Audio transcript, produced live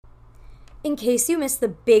In case you missed the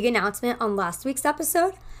big announcement on last week's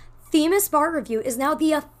episode, Themis Bar Review is now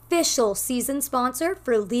the official season sponsor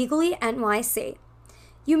for Legally NYC.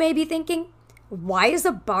 You may be thinking, why is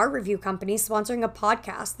a bar review company sponsoring a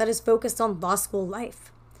podcast that is focused on law school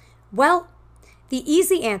life? Well, the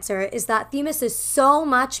easy answer is that Themis is so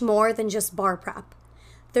much more than just bar prep.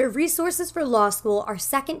 Their resources for law school are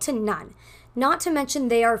second to none, not to mention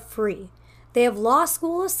they are free. They have law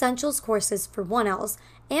school essentials courses for 1Ls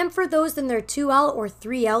and for those in their 2L or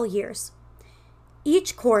 3L years.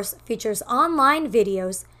 Each course features online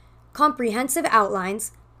videos, comprehensive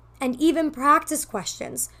outlines, and even practice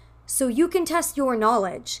questions so you can test your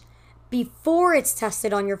knowledge before it's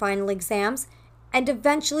tested on your final exams and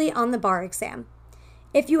eventually on the bar exam.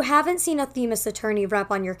 If you haven't seen a Themis attorney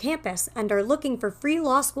rep on your campus and are looking for free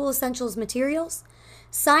law school essentials materials,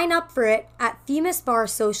 sign up for it at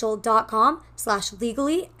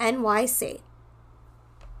themisbarsocial.com/legallynyc.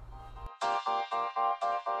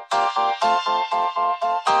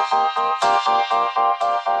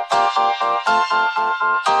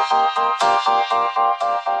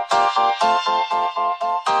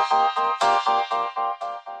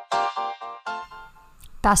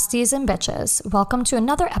 Besties and bitches, welcome to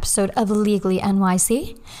another episode of Legally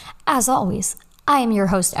NYC. As always, I am your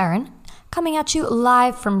host, Erin, coming at you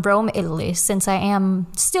live from Rome, Italy, since I am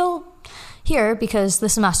still here because the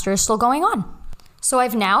semester is still going on. So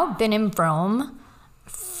I've now been in Rome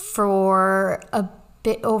for a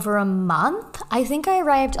bit over a month. I think I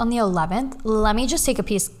arrived on the 11th. Let me just take a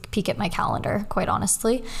peek at my calendar, quite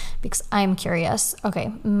honestly, because I'm curious.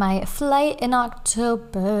 Okay, my flight in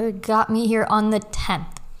October got me here on the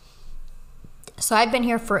 10th. So I've been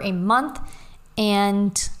here for a month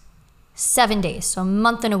and 7 days, so a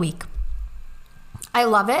month and a week. I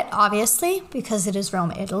love it, obviously, because it is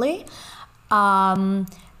Rome, Italy.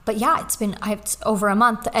 But yeah, it's over a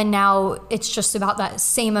month, and now it's just about that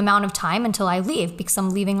same amount of time until I leave, because I'm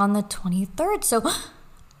leaving on the 23rd. So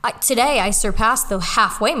today I surpassed the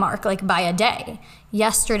halfway mark, like by a day.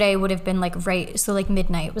 Yesterday would have been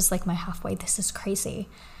midnight was like my halfway. This is crazy.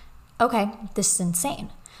 Okay, this is insane.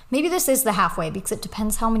 Maybe this is the halfway because it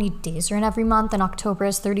depends how many days are in every month, and October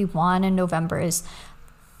is 31 and November is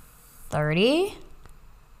 30.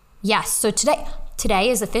 Yes, so today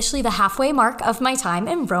is officially the halfway mark of my time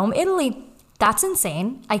in Rome, Italy. That's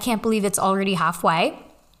insane. I can't believe it's already halfway.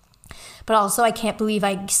 But also I can't believe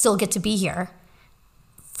I still get to be here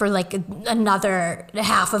for like another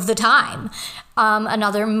half of the time,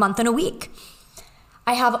 another month and a week.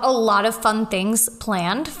 I have a lot of fun things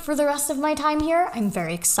planned for the rest of my time here. I'm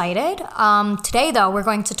very excited. Today, though, we're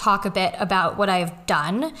going to talk a bit about what I've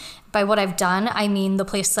done. By what I've done, I mean the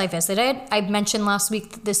places I visited. I mentioned last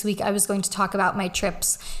week that this week I was going to talk about my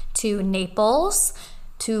trips to Naples,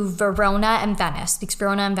 to Verona, and Venice, because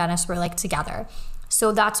Verona and Venice were like together.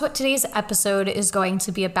 So that's what today's episode is going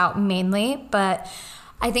to be about mainly. But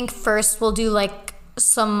I think first we'll do like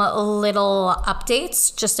some little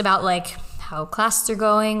updates just about like how classes are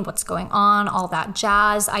going, what's going on, all that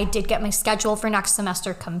jazz. I did get my schedule for next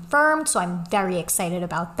semester confirmed, so I'm very excited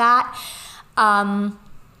about that.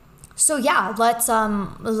 So yeah, let's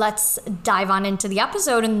dive on into the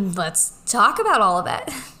episode and let's talk about all of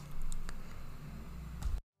it.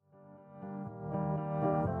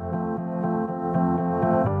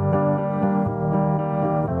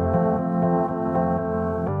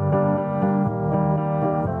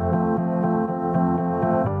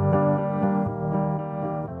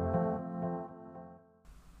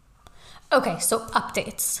 Okay, so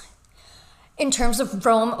updates. In terms of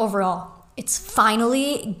Rome overall, it's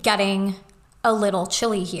finally getting a little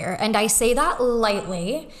chilly here. And I say that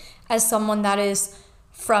lightly as someone that is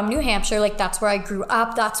from New Hampshire. Like, that's where I grew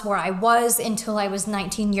up. That's where I was until I was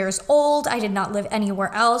 19 years old. I did not live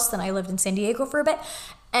anywhere else. Then I lived in San Diego for a bit.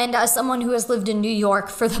 And as someone who has lived in New York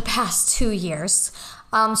for the past 2 years.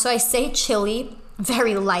 So I say chilly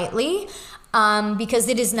very lightly. Because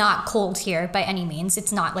it is not cold here by any means.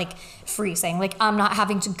 It's not like freezing. Like, I'm not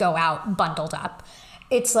having to go out bundled up.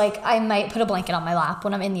 It's like I might put a blanket on my lap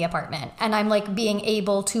when I'm in the apartment, and I'm like being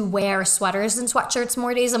able to wear sweaters and sweatshirts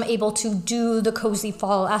more days. I'm able to do the cozy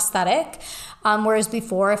fall aesthetic. Whereas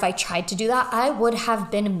before, if I tried to do that, I would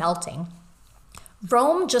have been melting.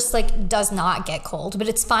 Rome just like does not get cold, but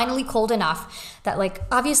it's finally cold enough that like,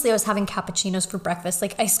 obviously I was having cappuccinos for breakfast.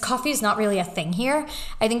 Like, iced coffee is not really a thing here.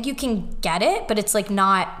 I think you can get it, but it's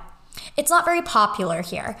not very popular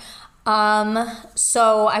here.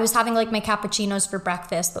 So I was having like my cappuccinos for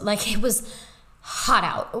breakfast, but like it was hot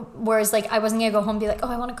out. Whereas like I wasn't gonna go home and be like, oh,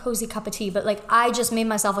 I want a cozy cup of tea. But like I just made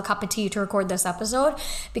myself a cup of tea to record this episode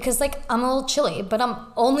because like I'm a little chilly, but I'm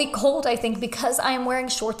only cold, I think, because I am wearing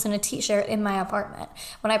shorts and a t-shirt in my apartment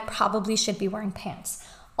when I probably should be wearing pants.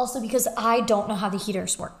 Also because I don't know how the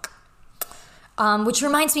heaters work. Which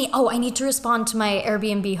reminds me, I need to respond to my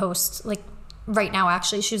Airbnb host like right now.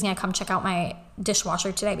 Actually, she was gonna come check out my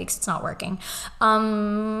dishwasher today because it's not working.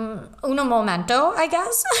 Uno momento, I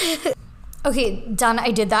guess. Okay, done. I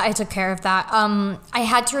did that. I took care of that. I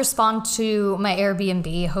had to respond to my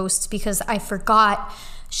Airbnb host because I forgot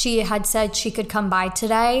she had said she could come by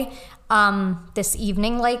today, this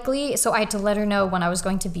evening likely. So I had to let her know when I was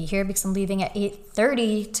going to be here because I'm leaving at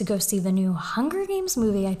 8:30 to go see the new Hunger Games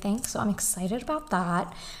movie, I think. So I'm excited about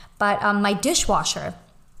that. But my dishwasher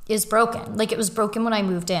is broken. Like it was broken when I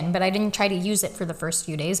moved in, but I didn't try to use it for the first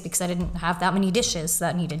few days because I didn't have that many dishes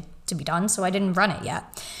that needed to be done. So I didn't run it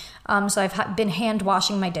yet. So I've been hand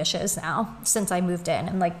washing my dishes now since I moved in.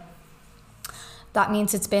 And like, that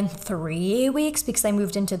means it's been 3 weeks because I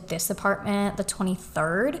moved into this apartment the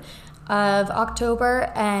 23rd of October.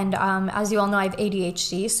 And as you all know, I have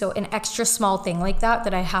ADHD. So an extra small thing like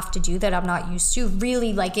that I have to do that I'm not used to,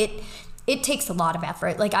 really like it takes a lot of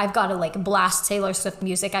effort. Like I've got to like blast Taylor Swift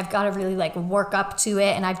music. I've got to really like work up to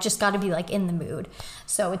it, and I've just got to be like in the mood.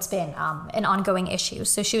 So it's been an ongoing issue.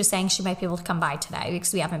 So she was saying she might be able to come by today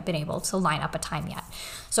because we haven't been able to line up a time yet.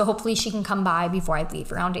 So hopefully she can come by before I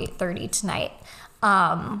leave around 8:30 tonight.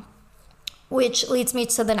 Which leads me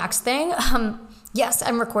to the next thing. Yes,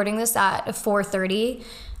 I'm recording this at 4:30.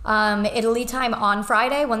 Italy time on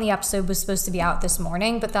Friday when the episode was supposed to be out this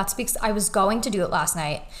morning, but that's because I was going to do it last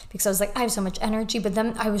night because I was like, I have so much energy, but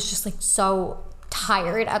then I was just like so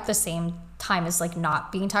tired at the same time as like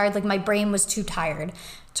not being tired. Like my brain was too tired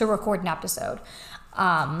to record an episode,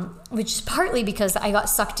 which is partly because I got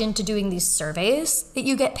sucked into doing these surveys that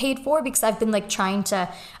you get paid for because I've been like I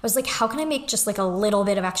was like, how can I make just like a little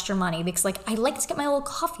bit of extra money? Because like I like to get my little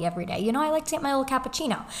coffee every day, you know, I like to get my little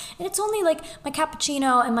cappuccino, and it's only like my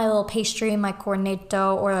cappuccino and my little pastry and my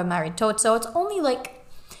cornetto or a maritozzo, it's only like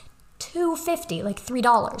 $2.50, like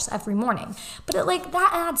 $3 every morning, but it like that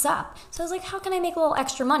adds up. So I was like, how can I make a little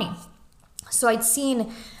extra money? So I'd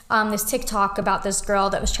seen this TikTok about this girl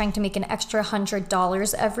that was trying to make an extra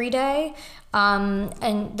 $100 every day.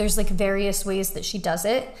 And there's like various ways that she does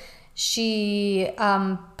it. She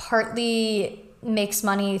partly makes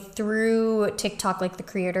money through TikTok, like the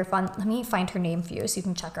Creator Fund. Let me find her name for you so you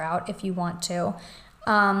can check her out if you want to.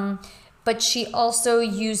 But she also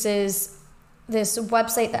uses this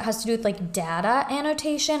website that has to do with like data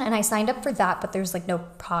annotation, and I signed up for that, but there's like no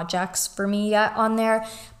projects for me yet on there.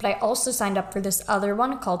 But I also signed up for this other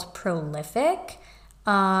one called Prolific,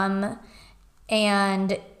 and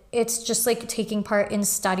it's just like taking part in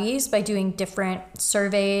studies by doing different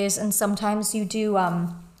surveys, and sometimes you do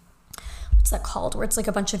what's that called, where it's like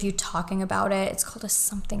a bunch of you talking about it. It's called a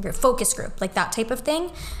something group, focus group, like that type of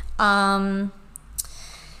thing.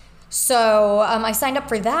 So I signed up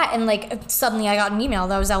for that, and like suddenly I got an email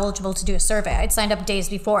that I was eligible to do a survey. I'd signed up days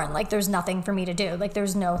before, and like there's nothing for me to do. Like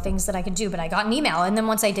there's no things that I could do, but I got an email, and then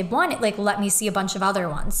once I did one, it like let me see a bunch of other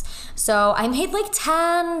ones. So I made like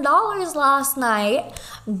 $10 last night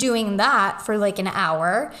doing that for like an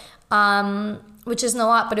hour, which isn't a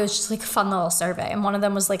lot, but it was just like a fun little survey. And one of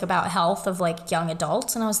them was like about health of like young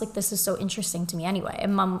adults, and I was like, this is so interesting to me anyway.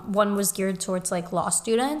 And one was geared towards like law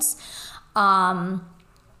students.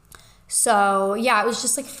 So yeah, it was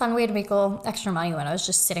just like a fun way to make a little extra money when I was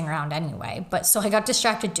just sitting around anyway. But so I got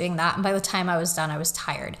distracted doing that, and by the time I was done, I was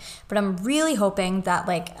tired. But I'm really hoping that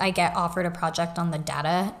like I get offered a project on the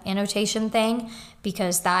data annotation thing,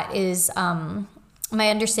 because that is, my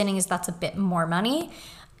understanding is that's a bit more money.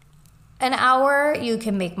 An hour, you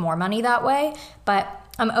can make more money that way. But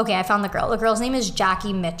okay, I found the girl. The girl's name is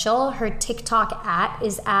Jackie Mitchell. Her TikTok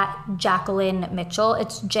is at Jacqueline Mitchell.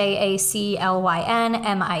 It's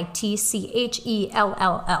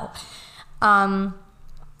JACLYNMITCHELLL.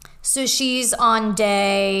 So she's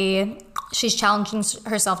challenging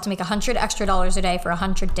herself to make $100 extra a day for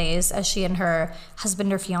 100 days, as she and her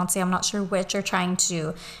husband or fiance, I'm not sure which, are trying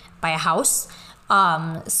to buy a house.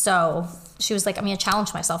 So she was like, I'm going to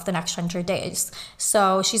challenge myself the next 100 days.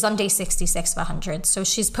 So she's on day 66 of 100. So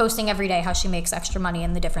she's posting every day how she makes extra money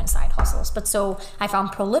in the different side hustles. But so I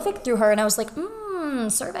found Prolific through her, and I was like,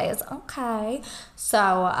 surveys, okay.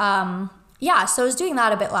 So, yeah, so I was doing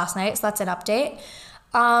that a bit last night. So that's an update.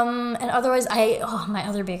 And otherwise my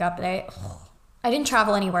other big update, I didn't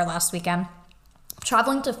travel anywhere last weekend. I'm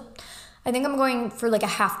traveling to I think I'm going for like a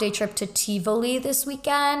half-day trip to Tivoli this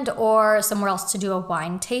weekend or somewhere else to do a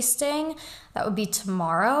wine tasting. That would be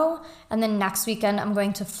tomorrow. And then next weekend, I'm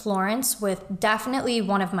going to Florence with definitely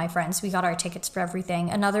one of my friends. We got our tickets for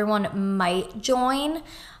everything. Another one might join.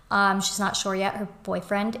 She's not sure yet. Her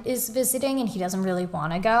boyfriend is visiting and he doesn't really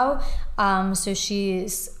want to go.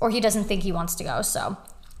 Or he doesn't think he wants to go. So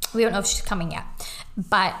we don't know if she's coming yet.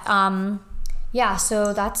 But yeah,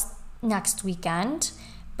 so that's next weekend.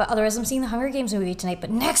 But otherwise, I'm seeing the Hunger Games movie tonight. But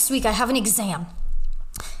next week, I have an exam.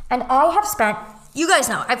 And I have spent, you guys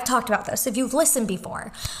know, I've talked about this. If you've listened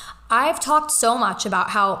before, I've talked so much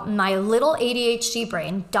about how my little ADHD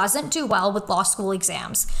brain doesn't do well with law school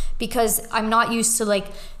exams because I'm not used to like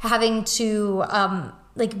having to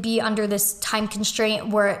like be under this time constraint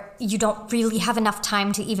where you don't really have enough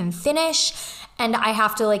time to even finish. And I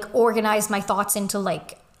have to like organize my thoughts into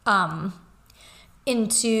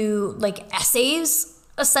essays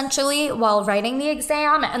essentially while writing the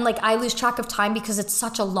exam, and like I lose track of time because it's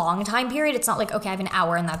such a long time period. It's not like, okay, I have an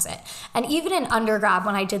hour and that's it. And even in undergrad,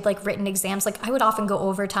 when I did like written exams, like I would often go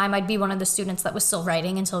overtime. I'd be one of the students that was still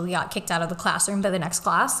writing until we got kicked out of the classroom by the next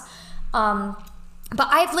class. But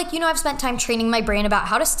I've spent time training my brain about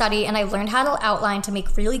how to study, and I learned how to outline to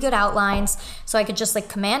make really good outlines so I could just like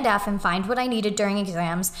Command F and find what I needed during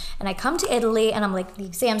exams. And I come to Italy and I'm like, the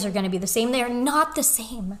exams are going to be the same. They're not the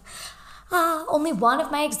same. Only one of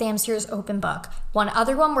my exams here is open book. One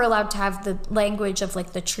other one we're allowed to have the language of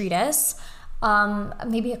like the treatise.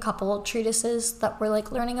 Maybe a couple treatises that we're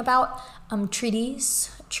like learning about.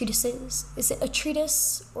 Treatises. Is it a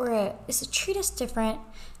treatise or is a treatise different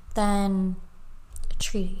than a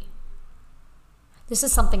treaty? This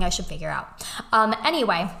is something I should figure out.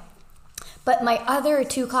 Anyway, but my other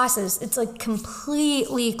two classes, it's like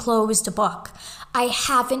completely closed book. I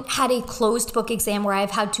haven't had a closed book exam where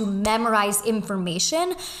I've had to memorize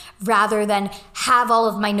information rather than have all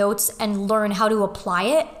of my notes and learn how to apply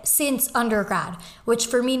it since undergrad, which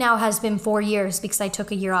for me now has been 4 years because I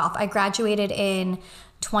took a year off. I graduated in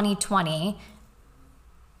 2020,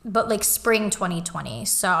 but like spring 2020.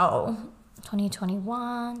 So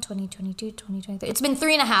 2021, 2022, 2023. It's been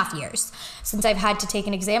 3.5 years since I've had to take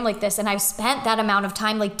an exam like this. And I've spent that amount of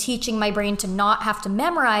time like teaching my brain to not have to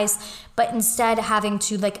memorize, but instead having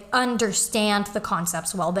to like understand the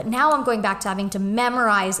concepts well. But now I'm going back to having to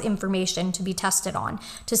memorize information to be tested on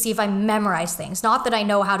to see if I memorize things. Not that I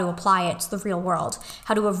know how to apply it to the real world,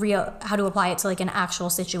 how to apply it to like an actual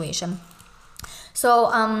situation. So,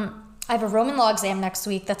 I have a Roman law exam next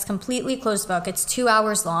week that's completely closed book. It's 2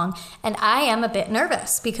 hours long, and I am a bit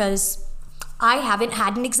nervous because I haven't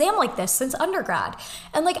had an exam like this since undergrad.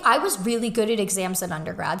 And like I was really good at exams in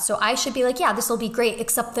undergrad, so I should be like, yeah, this will be great,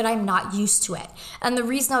 except that I'm not used to it. And the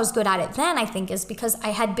reason I was good at it then, I think, is because I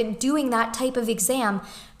had been doing that type of exam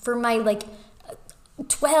for my like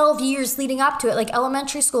 12 years leading up to it. Like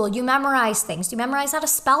elementary school, you memorize things. You memorize how to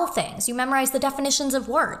spell things. You memorize the definitions of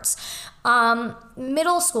words.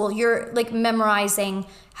 Middle school, you're like memorizing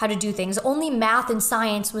how to do things. Only math and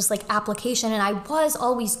science was like application, and I was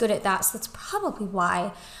always good at that. So that's probably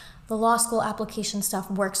why the law school application stuff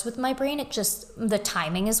works with my brain. It just, the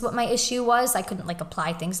timing is what my issue was. I couldn't like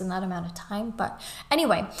apply things in that amount of time. But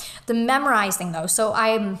anyway, the memorizing though. So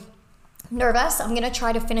I'm nervous. I'm going to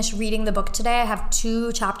try to finish reading the book today. I have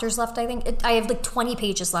 2 chapters left, I think. I have like 20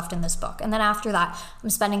 pages left in this book. And then after that, I'm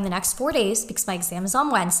spending the next 4 days, because my exam is on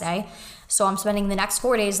Wednesday. So I'm spending the next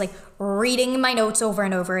 4 days like reading my notes over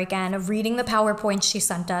and over again, reading the PowerPoints she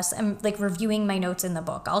sent us, and like reviewing my notes in the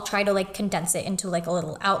book. I'll try to like condense it into like a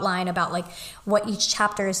little outline about like what each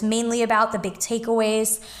chapter is mainly about, the big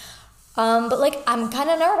takeaways. But like I'm kind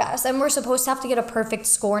of nervous, and we're supposed to have to get a perfect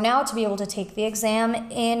score now to be able to take the exam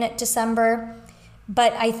in December.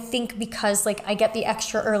 But I think because like I get the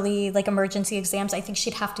extra early like emergency exams, I think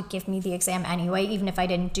she'd have to give me the exam anyway, even if I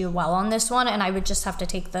didn't do well on this one, and I would just have to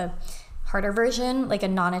take the harder version, like a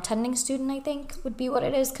non-attending student, I think would be what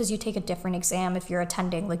it is, because you take a different exam if you're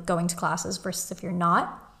attending, like going to classes, versus if you're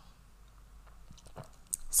not.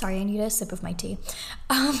 Sorry, I need a sip of my tea.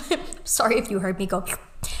 Sorry if you heard me go.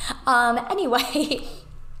 Anyway,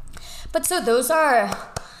 but so those are,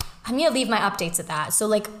 I'm going to leave my updates at that. So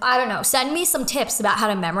like, I don't know, send me some tips about how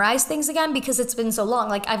to memorize things again, because it's been so long.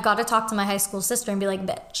 Like I've got to talk to my high school sister and be like,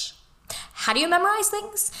 bitch, how do you memorize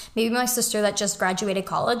things? Maybe my sister that just graduated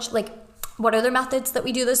college, like what are the methods that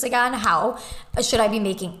we do this again? How should I be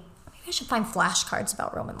making, maybe I should find flashcards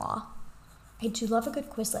about Roman law. I do love a good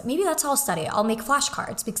Quizlet. Maybe that's how I'll study it. I'll make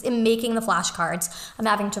flashcards, because in making the flashcards, I'm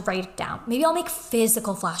having to write it down. Maybe I'll make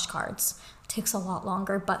physical flashcards. It takes a lot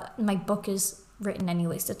longer, but my book is written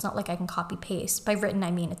anyway, so it's not like I can copy paste. By written,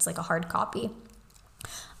 I mean it's like a hard copy.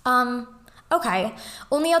 Okay.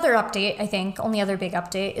 Only other big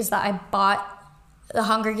update is that I bought The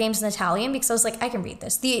Hunger Games in Italian because I was like, I can read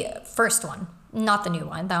this. The first one, not the new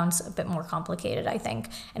one. That one's a bit more complicated, I think,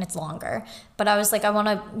 and it's longer. But I was like, I want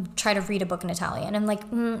to try to read a book in Italian. And like,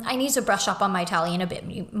 I need to brush up on my Italian a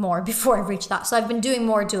bit more before I reach that. So I've been doing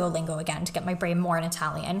more Duolingo again to get my brain more in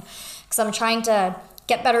Italian because I'm trying to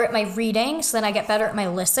get better at my reading so then I get better at my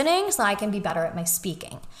listening so I can be better at my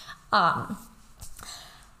speaking.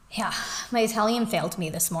 Yeah, my Italian failed me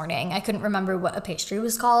this morning. I couldn't remember what a pastry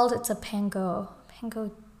was called. It's a pangocetti,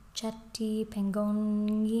 panagong.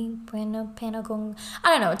 I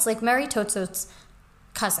don't know. It's like maritozzo's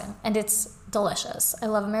cousin, and it's delicious. I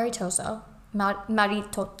love maritozzo,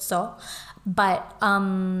 but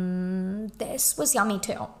this was yummy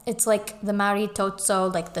too. It's like the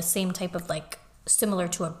maritozzo, like the same type of like similar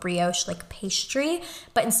to a brioche like pastry,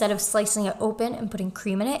 but instead of slicing it open and putting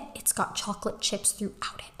cream in it, it's got chocolate chips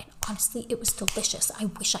throughout it. And honestly, it was delicious. I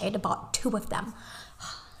wish I had bought 2 of them.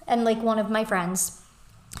 And like one of my classes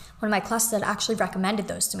had actually recommended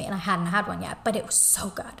those to me, and I hadn't had one yet, but it was so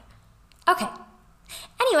good. Okay.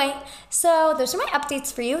 Anyway, so those are my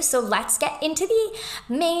updates for you. So let's get into the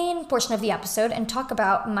main portion of the episode and talk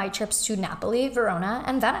about my trips to Napoli, Verona,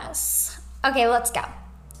 and Venice. Okay, let's go.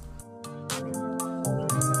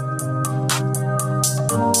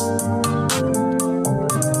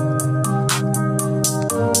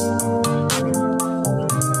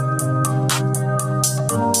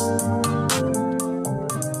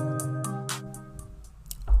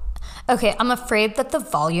 Okay, I'm afraid that the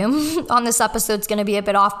volume on this episode is going to be a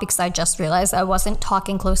bit off because I just realized I wasn't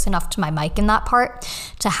talking close enough to my mic in that part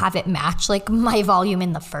to have it match like my volume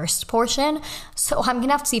in the first portion. So I'm going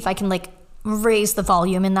to have to see if I can like raise the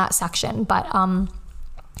volume in that section. But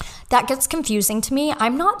that gets confusing to me.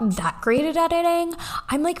 I'm not that great at editing.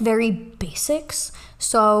 I'm like very basics.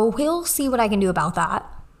 So we'll see what I can do about that.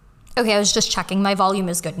 Okay, I was just checking. My volume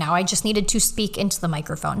is good now. I just needed to speak into the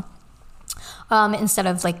microphone instead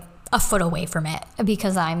of like a foot away from it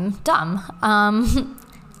because I'm dumb.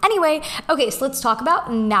 Anyway, okay, so let's talk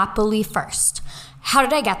about Napoli first. How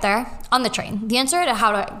did I get there? On the train. The answer to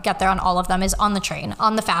how to get there on all of them is on the train,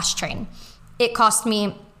 on the fast train. It cost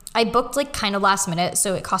me, I booked like kind of last minute,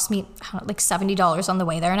 so it cost me like $70 on the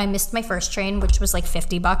way there, and I missed my first train, which was like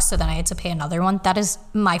 $50, so then I had to pay another one. That is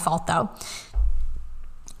my fault though.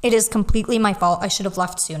 It is completely my fault. I should have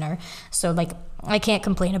left sooner. So like, I can't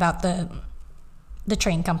complain about the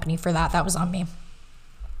train company for that. That was on me.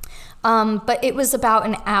 But it was about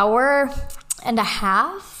an hour and a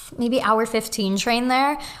half, maybe hour 15 train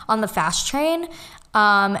there on the fast train.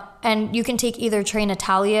 And you can take either Train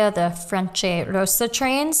Italia, the Frecce Rosse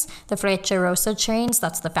trains,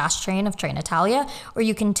 that's the fast train of Train Italia, or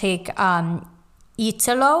you can take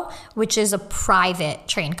Italo, which is a private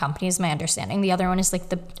train company, is my understanding. The other one is like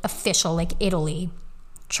the official, like Italy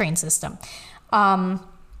train system.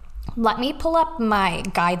 Let me pull up my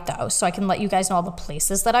guide though, so I can let you guys know all the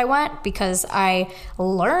places that I went, because I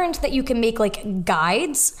learned that you can make like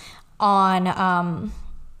guides on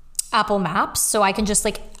Apple Maps, so I can just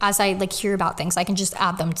like, as I like hear about things, I can just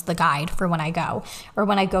add them to the guide for when I go, or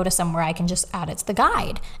when I go to somewhere, I can just add it to the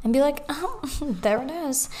guide and be like, oh, there it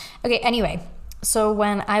is. Okay, anyway. So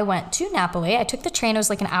when I went to Napoli, I took the train. It was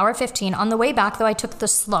like an hour 15. On the way back, though, I took the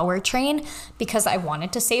slower train because I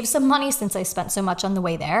wanted to save some money since I spent so much on the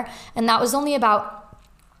way there. And that was only about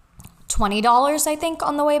 $20, I think,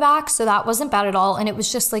 on the way back. So that wasn't bad at all. And it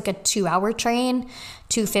was just like a 2-hour train,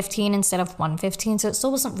 2:15 instead of 1:15. So it still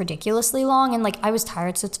wasn't ridiculously long. And like, I was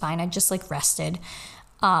tired, so it's fine. I just like rested.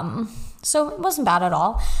 So it wasn't bad at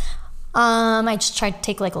all. I just tried to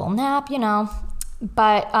take like a little nap, you know.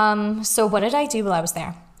 But, so what did I do while I was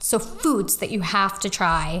there? So foods that you have to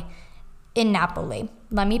try in Napoli.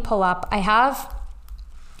 Let me pull up. Let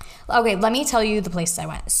me tell you the places I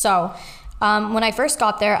went. So, when I first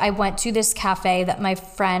got there, I went to this cafe that my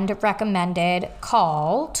friend recommended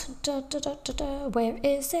called, where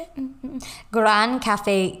is it? Gran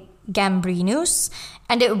Cafe Gambrinus.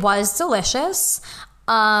 And it was delicious.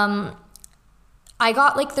 I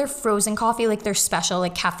got like their frozen coffee, like their special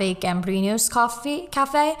like Cafe Gambrinus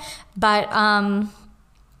cafe, but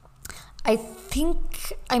I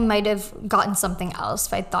think I might have gotten something else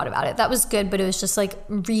if I thought about it. That was good, but it was just like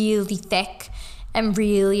really thick and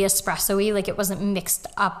really espresso-y. Like it wasn't mixed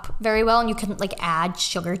up very well, and you couldn't like add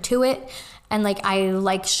sugar to it. And like I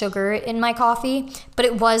like sugar in my coffee, but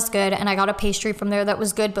it was good. And I got a pastry from there that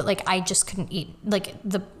was good, but like I just couldn't eat, like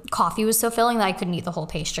the coffee was so filling that I couldn't eat the whole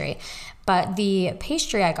pastry. But the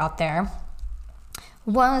pastry I got there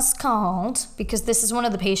was called, because this is one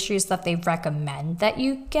of the pastries that they recommend that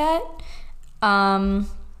you get.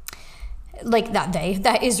 like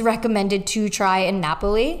that is recommended to try in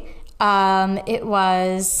Napoli. It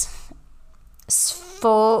was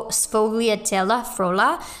sfogliatella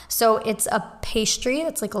frolla. So it's a pastry.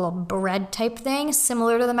 It's like a little bread type thing,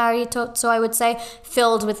 similar to the maritozzo, I would say,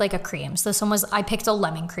 filled with like a cream. So this one I picked a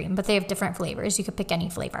lemon cream, but they have different flavors. You could pick any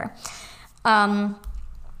flavor.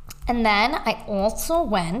 And then I also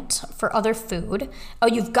went for other food. Oh,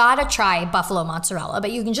 you've got to try buffalo mozzarella,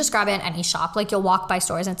 but you can just grab it in any shop. Like you'll walk by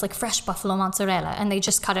stores and it's like fresh buffalo mozzarella and they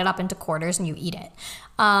just cut it up into quarters and you eat it.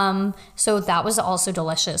 So that was also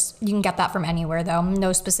delicious. You can get that from anywhere though,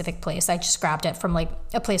 no specific place. I just grabbed it from like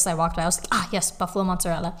a place I walked by. I was like, yes, buffalo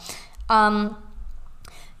mozzarella.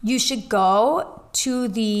 You should go to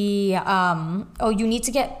the, you need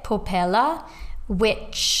to get popella,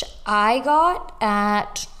 which I got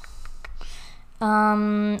at...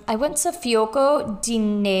 I went to Fiocco di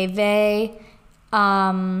Neve.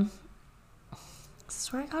 Is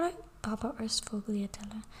this where I got it? Papa or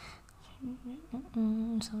Sfogliatella?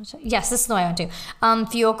 Yes, this is the one I went to.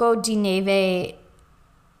 Fiocco di Neve.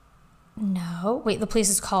 No, wait, the place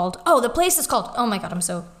is called... Oh my God, I'm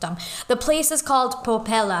so dumb. The place is called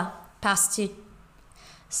Popella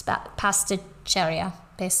Pasticceria.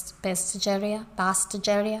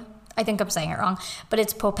 Pasticceria. I think I'm saying it wrong, but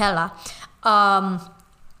it's Popella.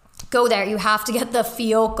 Go there. You have to get the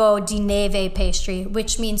Fiocco di Neve pastry,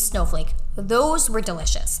 which means snowflake. Those were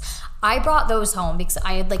delicious. I brought those home because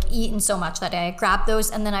I had like eaten so much that day. I grabbed those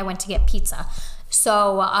and then I went to get pizza.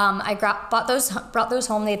 So I brought those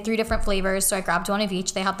home. They had 3 different flavors, so I grabbed one of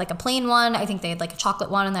each. They had like a plain one. I think they had like a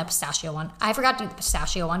chocolate one and then a pistachio one. I forgot to do the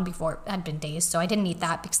pistachio one before it had been days, so I didn't eat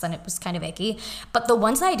that because then it was kind of icky. But the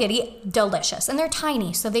ones that I did eat, delicious. And they're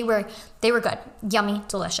tiny, so they were good. Yummy,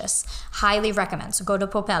 delicious. Highly recommend. So go to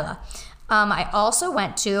Popella. I also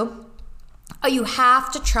went to... Oh, you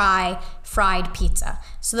have to try fried pizza.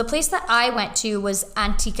 So the place that I went to was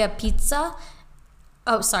Antica Pizza.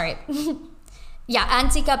 Oh, sorry. Yeah,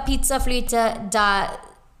 Antica Pizza Fritta da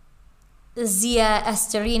Zia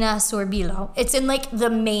Esterina Sorbillo. It's in like the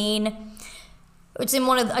main... It's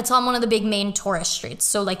on one of the big main tourist streets.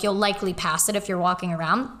 So like you'll likely pass it if you're walking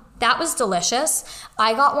around. That was delicious.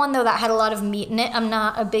 I got one though that had a lot of meat in it. I'm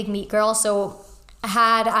not a big meat girl, so...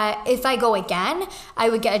 if I go again, I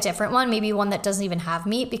would get a different one, maybe one that doesn't even have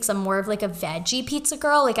meat because I'm more of like a veggie pizza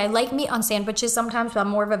girl. Like I like meat on sandwiches sometimes, but I'm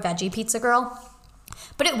more of a veggie pizza girl.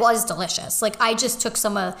 But it was delicious. Like I just took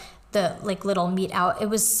some of the like little meat out. It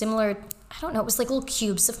was similar, I don't know, it was like little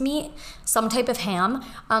cubes of meat, some type of ham.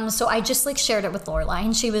 So I just like shared it with Lorelai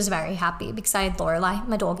and she was very happy because I had Lorelai,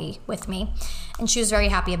 my doggie, with me. And she was very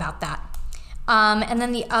happy about that. And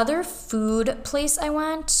then the other food place I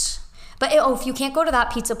went... But if you can't go to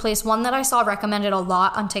that pizza place, one that I saw recommended a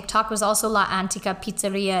lot on TikTok was also La Antica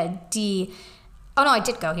Pizzeria di... Oh no, I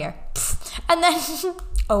did go here. And then,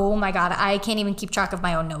 oh my God, I can't even keep track of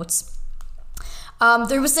my own notes.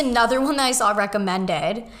 There was another one that I saw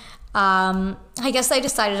recommended. I guess I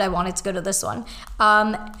decided I wanted to go to this one.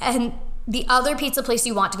 And the other pizza place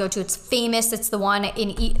you want to go to, it's famous. It's the one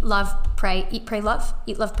in Eat, Love, Pray,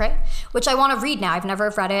 which I want to read now. I've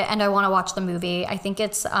never read it, and I want to watch the movie. I think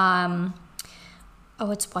it's,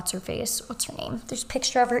 it's what's her face? What's her name? There's a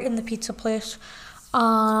picture of her in the pizza place.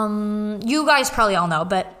 You guys probably all know,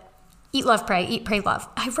 but Eat, Love, Pray, Eat, Pray, Love.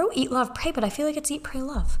 I wrote Eat, Love, Pray, but I feel like it's Eat, Pray,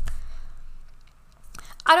 Love.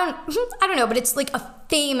 I don't know, but it's like a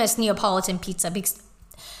famous Neapolitan pizza because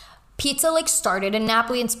pizza like started in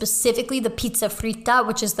Napoli, and specifically the pizza fritta,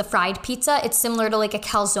 which is the fried pizza. It's similar to like a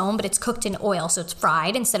calzone, but it's cooked in oil, so it's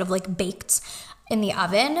fried instead of like baked in the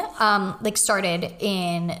oven. Like started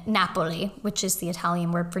in Napoli, which is the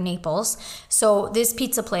Italian word for Naples. So this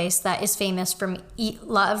pizza place that is famous from Eat,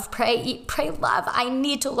 Love, Pray, Love, I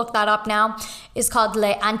need to look that up now, is called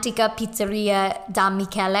Le Antica Pizzeria da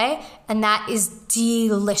Michele, and that is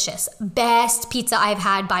delicious. Best pizza I've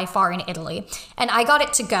had by far in Italy. And I got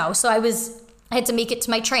it to go, so I had to make it to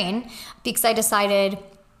my train because I decided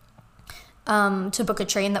to book a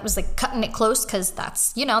train that was like cutting it close because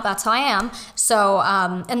that's how I am. So,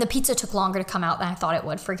 and the pizza took longer to come out than I thought it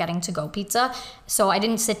would for getting to go pizza. So I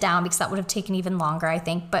didn't sit down because that would have taken even longer, I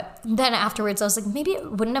think. But then afterwards I was like, maybe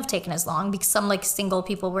it wouldn't have taken as long because some like single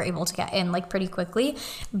people were able to get in like pretty quickly,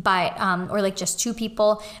 but, or like just 2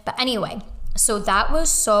 people. But anyway, so that was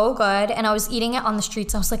so good. And I was eating it on the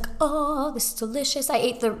streets. I was like, oh, this is delicious. I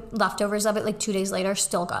ate the leftovers of it like 2 days later,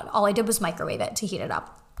 still good. All I did was microwave it to heat it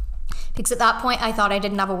up. Because at that point, I thought I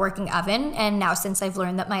didn't have a working oven. And now since I've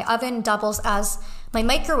learned that my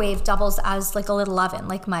microwave doubles as like a little oven,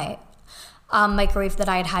 like my microwave that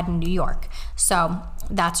I had in New York. So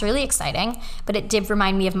that's really exciting. But it did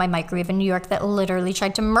remind me of my microwave in New York that literally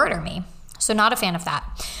tried to murder me. So not a fan of that.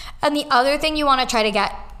 And the other thing you want to try to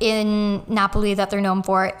get in Napoli that they're known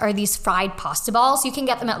for are these fried pasta balls. You can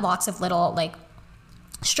get them at lots of little like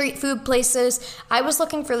street food places. I was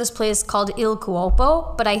looking for this place called Il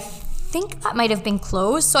Cuopo, but I think that might have been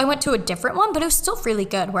closed. So I went to a different one, but it was still really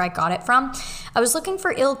good where I got it from. I was looking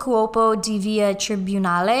for Il Cuopo di Via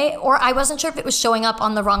Tribunale, or I wasn't sure if it was showing up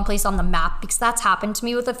on the wrong place on the map, because that's happened to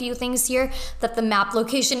me with a few things here, that the map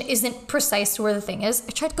location isn't precise to where the thing is.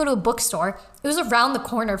 I tried to go to a bookstore. It was around the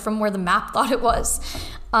corner from where the map thought it was.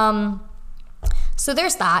 So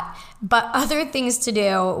there's that. But other things to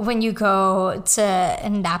do when you go to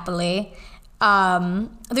Napoli,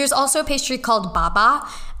 there's also a pastry called baba.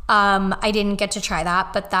 I didn't get to try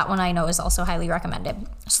that, but that one I know is also highly recommended.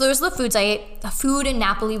 So those are the foods I ate. The food in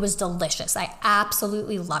Napoli was delicious. I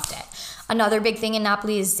absolutely loved it. Another big thing in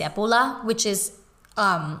Napoli is zeppola, which is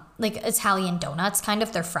like Italian donuts, kind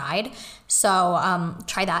of. They're fried. So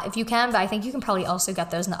try that if you can, but I think you can probably also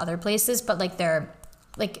get those in other places, but like they're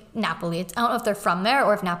like Napoli. I don't know if they're from there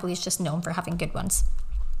or if Napoli is just known for having good ones.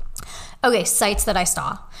 Okay, sights that I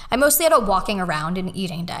saw. I mostly had a walking around and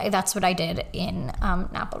eating day. That's what I did in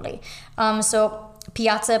Napoli. So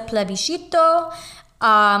Piazza Plebiscito,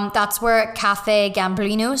 that's where Cafe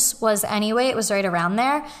Gambrinus was anyway. It was right around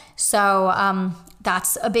there. So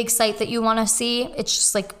that's a big site that you want to see. It's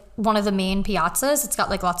just like one of the main piazzas. It's got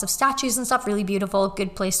like lots of statues and stuff, really beautiful,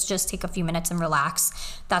 good place to just take a few minutes and relax.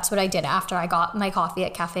 That's what I did after I got my coffee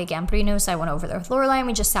at Cafe Gambrinus. I went over there with Lorelai and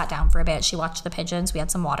we just sat down for a bit. She watched the pigeons. We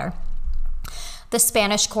had some water. The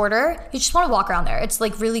Spanish Quarter, you just want to walk around there. It's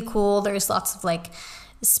like really cool. There's lots of like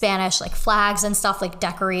Spanish like flags and stuff like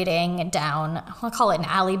decorating down, I'll call it an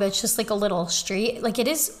alley, but it's just like a little street. Like it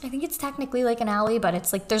is, I think it's technically like an alley, but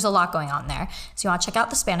it's like there's a lot going on there. So you want to check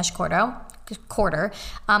out the Spanish Quarter.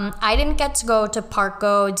 I didn't get to go to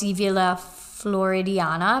Parco di Villa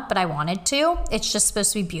Floridiana, but I wanted to. It's just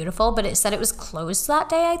supposed to be beautiful, but it said it was closed that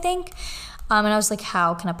day, I think. And I was like,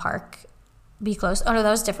 how can a park be closed? Oh no,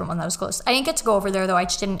 that was a different one that was closed. I didn't get to go over there though. I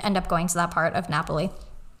just didn't end up going to that part of Napoli.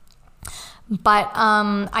 But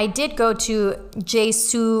I did go to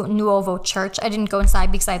Gesù Nuovo Church. I didn't go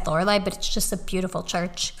inside because I had Lorelai, but it's just a beautiful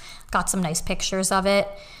church. Got some nice pictures of it.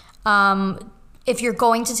 If you're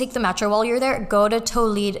going to take the metro while you're there, go to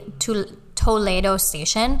Toledo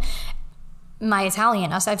Station. My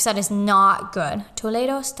Italian, as I've said, is not good.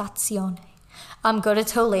 Toledo Stazione. Go to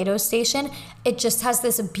Toledo Station. It just has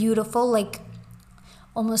this beautiful, like,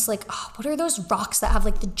 almost like, what are those rocks that have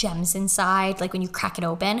like the gems inside, like when you crack it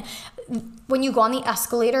open? When you go on the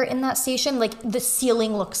escalator in that station, like the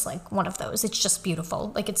ceiling looks like one of those. It's just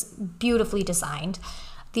beautiful. Like it's beautifully designed.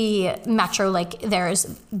 The metro like there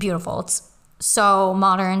is beautiful. It's so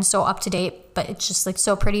modern, so up to date, but it's just like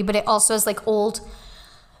so pretty. But it also has like old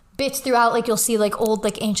bits throughout. Like you'll see like old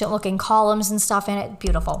like ancient looking columns and stuff in it.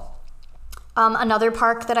 Beautiful. Another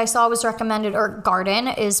park that I saw was recommended, or garden,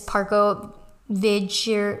 is Parco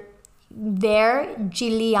Vergiliano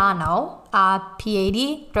a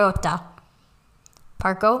Piedi Rota.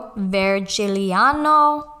 Parco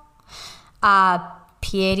Vergiliano a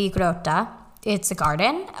Piedi Rota. It's a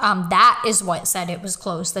garden. That is what said it was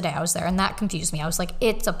closed the day I was there, and that confused me. I was like,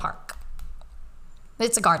 it's a park.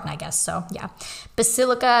 It's a garden, I guess. So yeah.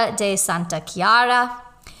 Basilica de Santa Chiara.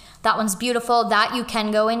 That one's beautiful. That you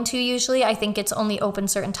can go into usually. I think it's only open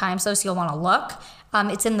certain times though, so you'll want to look.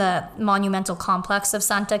 It's in the monumental complex of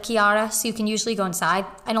Santa Chiara, so you can usually go inside.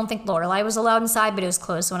 I don't think Lorelai was allowed inside, but it was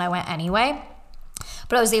closed when I went anyway.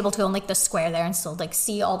 But I was able to go in like the square there and still like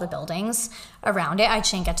see all the buildings around it. I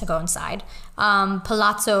just didn't get to go inside.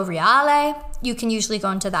 Palazzo Reale, you can usually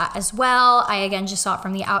go into that as well. I again just saw it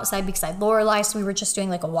from the outside because I had Lorelai, so we were just doing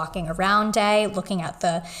like a walking around day, looking at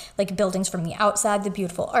the like buildings from the outside, the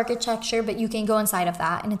beautiful architecture. But you can go inside of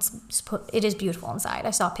that, and it is beautiful inside.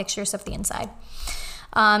 I saw pictures of the inside.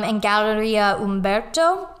 And Galleria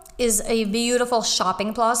Umberto is a beautiful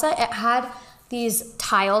shopping plaza. It had these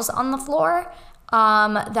tiles on the floor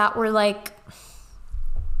that were like,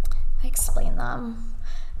 I explain them.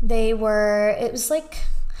 It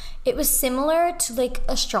was similar to like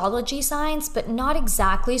astrology signs, but not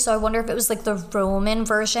exactly. So I wonder if it was like the Roman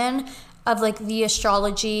version of like the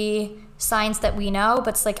astrology signs that we know.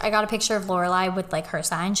 But it's like I got a picture of Lorelai with like her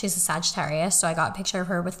sign. She's a Sagittarius, so I got a picture of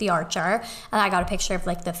her with the Archer, and I got a picture of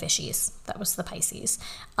like the Fishies. That was the Pisces.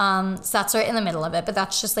 So that's right in the middle of it. But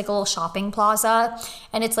that's just like a little shopping plaza,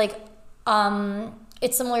 and it's like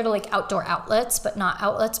it's similar to like outdoor outlets, but not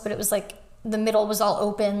outlets. But it was like the middle was all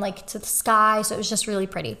open like to the sky, so it was just really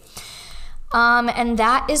pretty. And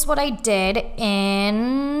that is what I did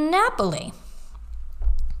in Napoli.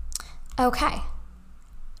 Okay.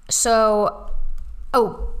 So,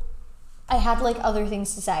 I had like other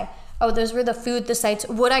things to say. Oh, those were the food, the sites.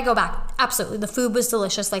 Would I go back? Absolutely. The food was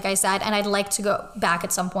delicious, like I said, and I'd like to go back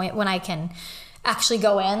at some point when I can actually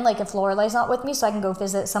go in, like if Lorelai's not with me, so I can go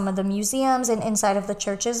visit some of the museums and inside of the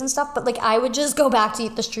churches and stuff. But like I would just go back to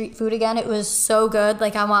eat the street food again. It was so good.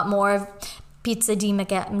 Like I want more of Pizza da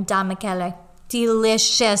Michele.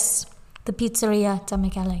 Delicious. The Pizzeria da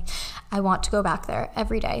Michele. I want to go back there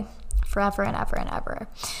every day. Forever and ever and ever.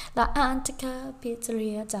 La Antica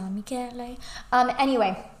Pizzeria da Michele.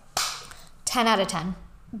 Anyway, 10 out of 10.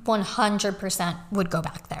 100% would go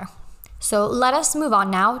back there. So let us move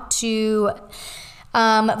on now to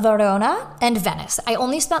Verona and Venice. I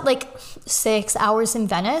only spent like 6 hours in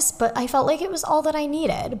Venice, but I felt like it was all that I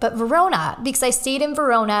needed. But Verona, because I stayed in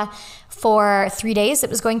Verona for 3 days. It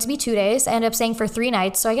was going to be 2 days. I ended up staying for 3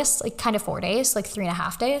 nights. So I guess like kind of 4 days, like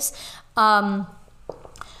 3.5 days.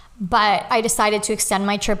 But I decided to extend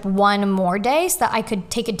my trip 1 more day so that I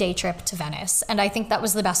could take a day trip to Venice. And I think that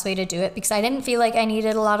was the best way to do it because I didn't feel like I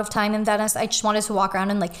needed a lot of time in Venice. I just wanted to walk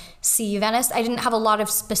around and like see Venice. I didn't have a lot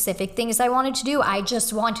of specific things I wanted to do. I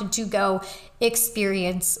just wanted to go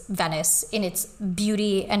experience Venice in its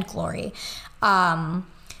beauty and glory. I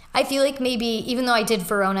feel like maybe even though I did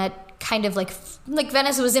Verona, kind of like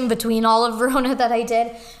Venice was in between all of Verona that I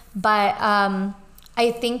did. But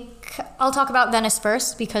I think I'll talk about Venice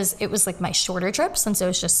first because it was like my shorter trip since it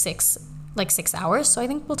was just 6 hours. So I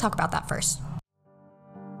think we'll talk about that first.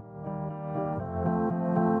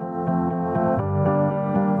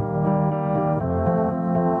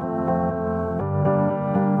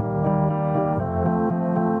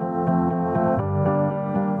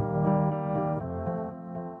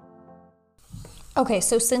 Okay,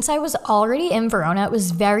 so since I was already in Verona, it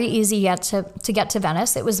was very easy to get to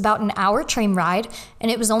Venice. It was about an hour train ride,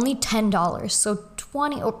 and it was only $10, so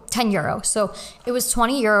 10 euro. So it was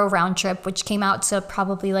 20 euro round trip, which came out to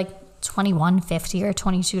probably like $21.50 or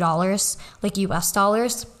 $22, like US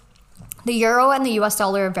dollars. The euro and the US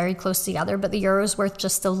dollar are very close together, but the euro is worth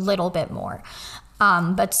just a little bit more.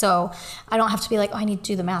 But so I don't have to be like, oh, I need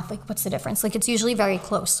to do the math. Like, what's the difference? Like, it's usually very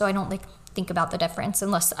close, so I don't like think about the difference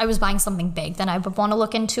unless I was buying something big, then I would want to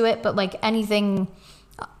look into it. But like anything,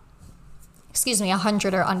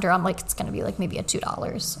 100 or under, I'm like, it's going to be like maybe a $2,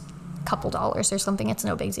 a couple dollars or something. It's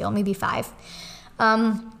no big deal, maybe 5.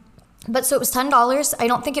 But so it was $10. I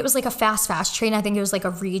don't think it was like a fast train. I think it was like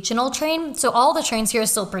a regional train. So all the trains here are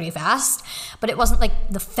still pretty fast, but it wasn't like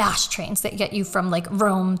the fast trains that get you from like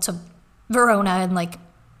Rome to Verona in like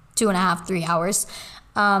 2.5, 3 hours.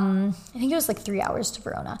 I think it was like 3 hours to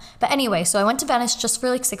Verona. But anyway, so I went to Venice just for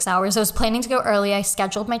like 6 hours. I was planning to go early. I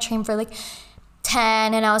scheduled my train for like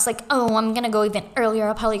 10 and I was like, oh, I'm going to go even earlier.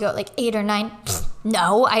 I'll probably go at like 8 or 9.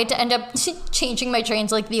 No, I had to end up changing my train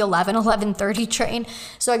to like the 11:30 train.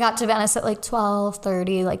 So I got to Venice at like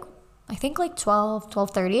 12:30, like I think like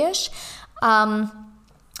 12:30ish.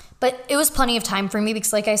 But it was plenty of time for me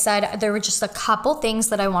because, like I said, there were just a couple things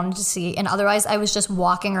that I wanted to see. And otherwise, I was just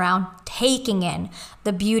walking around, taking in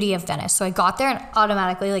the beauty of Venice. So I got there and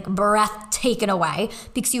automatically, like, breath taken away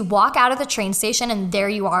because you walk out of the train station and there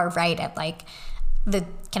you are right at, like, the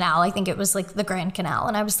canal. I think it was, like, the Grand Canal.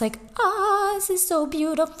 And I was like, this is so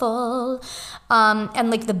beautiful.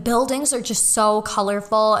 And, like, the buildings are just so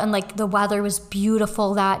colorful. And, like, the weather was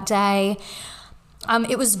beautiful that day.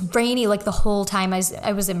 It was rainy like the whole time I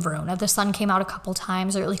was in Verona. The sun came out a couple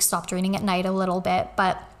times, or it like stopped raining at night a little bit.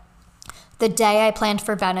 But the day I planned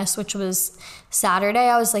for Venice, which was Saturday,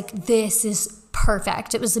 I was like, this is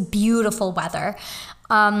perfect. It was a beautiful weather.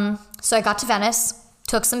 So I got to Venice,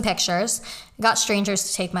 took some pictures, got strangers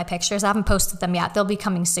to take my pictures. I haven't posted them yet. They'll be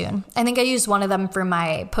coming soon. I think I used one of them for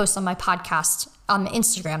my post on my podcast on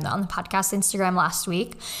Instagram, on the podcast Instagram last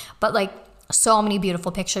week. But like, so many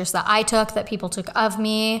beautiful pictures that I took, that people took of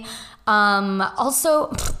me.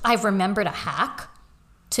 Also, I've remembered a hack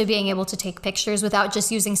to being able to take pictures without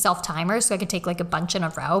just using self-timers. So I could take like a bunch in a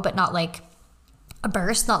row, but not like a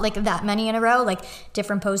burst, not like that many in a row, like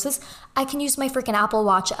different poses. I can use my freaking Apple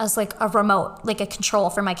Watch as like a remote, like a control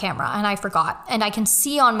for my camera. And I forgot. And I can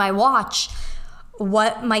see on my watch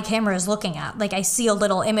what my camera is looking at. Like I see a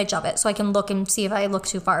little image of it, so I can look and see if I look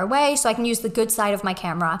too far away, so I can use the good side of my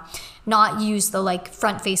camera, not use the like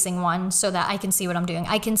front facing one so that I can see what I'm doing.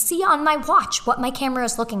 I can see on my watch what my camera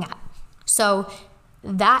is looking at. So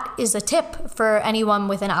that is a tip for anyone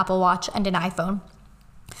with an Apple Watch and an iPhone.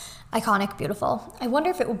 Iconic, beautiful. I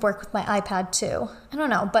wonder if it would work with my iPad too. I don't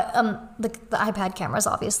know, but the iPad camera is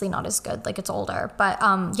obviously not as good, like it's older, but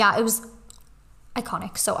yeah, it was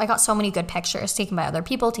iconic. So I got so many good pictures taken by other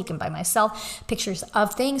people, taken by myself, pictures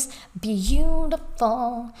of things.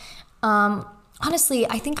 Beautiful. Honestly,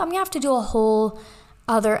 I think I'm gonna have to do a whole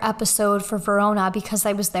other episode for Verona because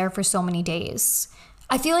I was there for so many days.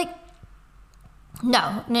 I feel like,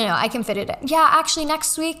 no, I can fit it in. Yeah, actually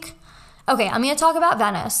next week, okay, I'm going to talk about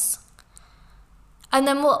Venice. And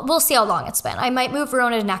then we'll see how long it's been. I might move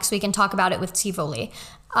Verona to next week and talk about it with Tivoli.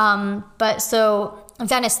 But so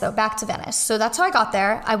Venice though, back to Venice. So that's how I got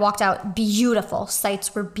there. I walked out, beautiful.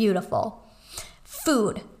 Sights were beautiful.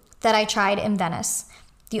 Food that I tried in Venice.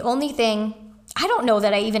 The only thing, I don't know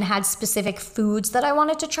that I even had specific foods that I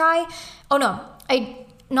wanted to try. Oh no,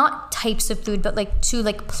 not types of food, but like two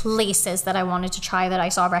like places that I wanted to try that I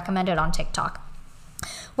saw recommended on TikTok.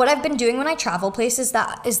 What I've been doing when I travel places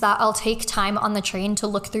is that I'll take time on the train to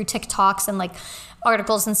look through TikToks and like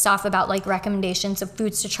articles and stuff about like recommendations of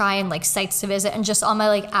foods to try and like sites to visit. And just on my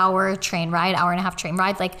like hour and a half train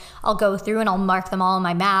ride, like I'll go through and I'll mark them all on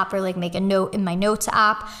my map or like make a note in my notes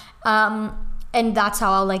app. And that's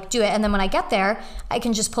how I'll like do it. And then when I get there, I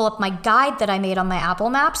can just pull up my guide that I made on my Apple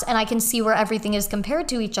Maps and I can see where everything is compared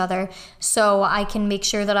to each other. So I can make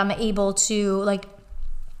sure that I'm able to like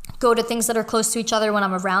go to things that are close to each other when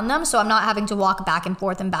I'm around them. So I'm not having to walk back and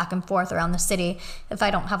forth around the city if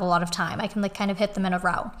I don't have a lot of time. I can like kind of hit them in a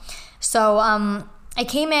row. So I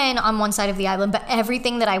came in on one side of the island, but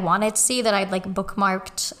everything that I wanted to see that I'd like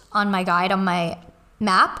bookmarked on my guide on my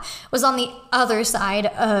map was on the other side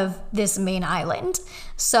of this main island.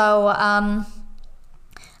 So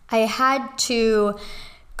I had to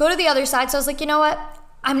go to the other side. So I was like, you know what?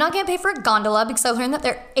 I'm not going to pay for a gondola because I learned that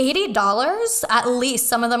they're $80 at least.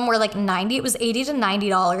 Some of them were like $90. It was $80 to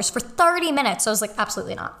 $90 for 30 minutes. So I was like,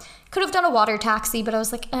 absolutely not. Could have done a water taxi, but I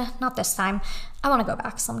was like, not this time. I want to go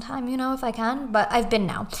back sometime, if I can. But I've been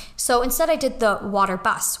now. So instead I did the water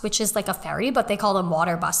bus, which is like a ferry, but they call them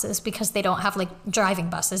water buses because they don't have like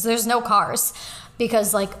driving buses. There's no cars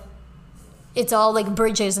because like it's all like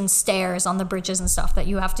bridges and stairs on the bridges and stuff that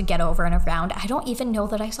you have to get over and around. I don't even know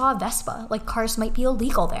that I saw a Vespa. Like cars might be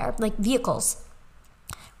illegal there, like vehicles.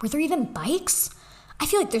 Were there even bikes? I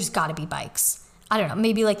feel like there's gotta be bikes. I don't know,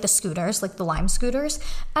 maybe like the scooters, like the Lime scooters.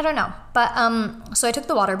 I don't know. But so I took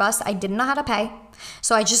the water bus. I didn't know how to pay.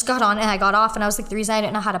 So I just got on and I got off and I was like, the reason I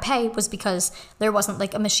didn't know how to pay was because there wasn't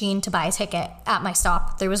like a machine to buy a ticket at my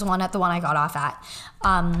stop. There was one at the one I got off at.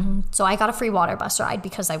 So I got a free water bus ride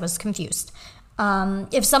because I was confused.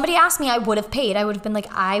 If somebody asked me, I would have paid. I would have been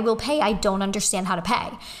like, I will pay. I don't understand how to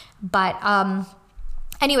pay. But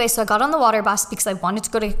anyway, so I got on the water bus because I wanted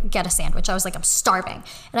to go to get a sandwich. I was like, I'm starving.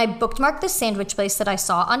 And I bookmarked this sandwich place that I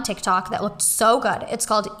saw on TikTok that looked so good. It's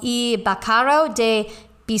called I Bacaro de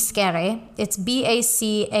Biscere. It's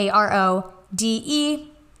Bacarode,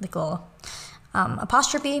 like a little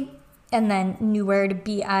apostrophe, and then new word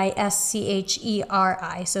Bischeri.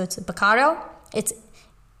 So it's Bacaro. It's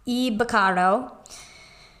I Bacaro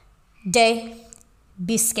de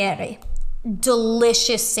Biscere.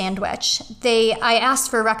 Delicious sandwich. I asked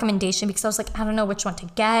for a recommendation because I was like, I don't know which one to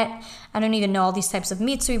get. I don't even know all these types of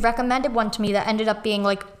meat. So he recommended one to me that ended up being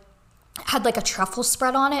like, had like a truffle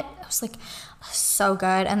spread on it. I was like, so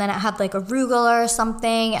good. And then it had like arugula or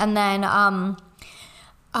something. And then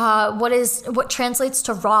what translates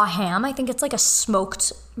to raw ham. I think it's like a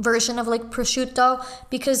smoked version of like prosciutto,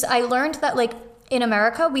 because I learned that like in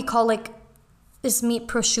America we call like this meat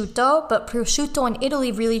prosciutto, but prosciutto in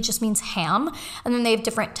Italy really just means ham. And then they have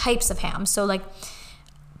different types of ham. So like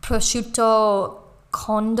prosciutto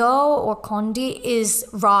condo or condi is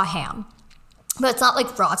raw ham. But it's not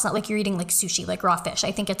like raw. It's not like you're eating like sushi, like raw fish.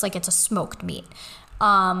 I think it's like it's a smoked meat.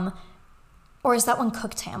 Or is that one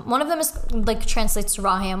cooked ham? One of them is like translates to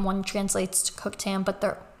raw ham. One translates to cooked ham, but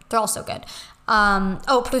they're also good.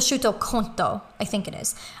 Prosciutto conto, I think it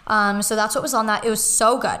is. So that's what was on that. It was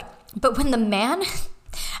so good. But when the man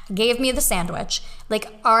gave me the sandwich, like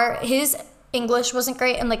his English wasn't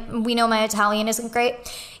great, and like we know my Italian isn't great.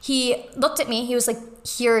 He looked at me. He was like,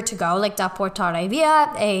 "Here to go, like da portare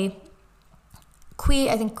via qui."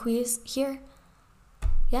 I think qui is here.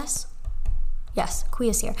 Yes, qui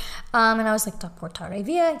is here. And I was like, "Da portare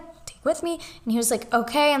via, take with me." And he was like,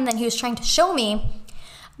 "Okay." And then he was trying to show me.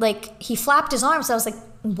 Like, he flapped his arms. I was like,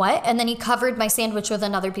 what? And then he covered my sandwich with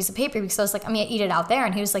another piece of paper because I was like, I'm going to eat it out there.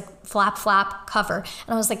 And he was like, flap, flap, cover.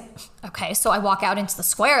 And I was like, okay. So I walk out into the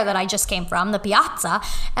square that I just came from, the piazza,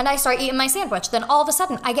 and I start eating my sandwich. Then all of a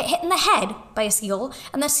sudden, I get hit in the head by a seagull,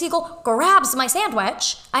 and the seagull grabs my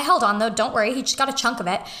sandwich. I held on, though. Don't worry. He just got a chunk of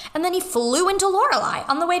it. And then he flew into Lorelei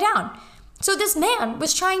on the way down. So this man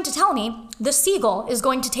was trying to tell me the seagull is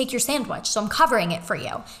going to take your sandwich, so I'm covering it for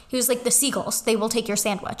you. He was like, the seagulls, they will take your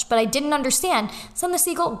sandwich. But I didn't understand. So then the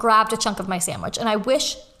seagull grabbed a chunk of my sandwich. And I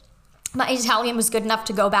wish my Italian was good enough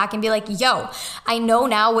to go back and be like, yo, I know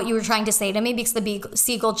now what you were trying to say to me because the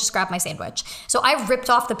seagull just grabbed my sandwich. So I ripped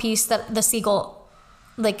off the piece that the seagull,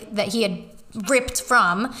 like, that he had ripped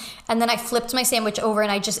from, and then I flipped my sandwich over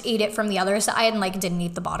and I just ate it from the other side and, like, didn't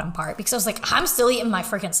eat the bottom part because I was like, I'm still eating my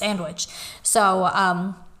freaking sandwich.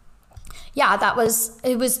 So, yeah,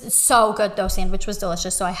 it was so good though. Sandwich was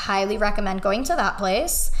delicious. So I highly recommend going to that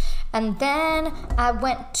place. And then I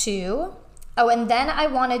went to... and then I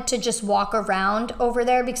wanted to just walk around over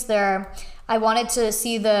there because I wanted to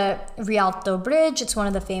see the Rialto Bridge. It's one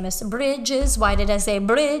of the famous bridges. Why did I say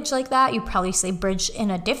bridge like that? You probably say bridge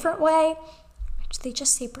in a different way. They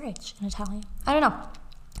just say bridge in Italian. I don't know.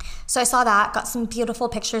 So I saw that, got some beautiful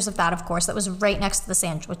pictures of that, of course. That was right next to the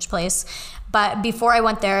sandwich place. But before I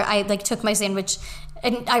went there, I like took my sandwich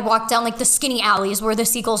and I walked down like the skinny alleys where the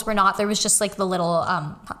seagulls were not. There was just like the little,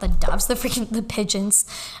 not the doves, the pigeons.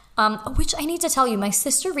 Which I need to tell you, my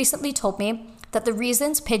sister recently told me that the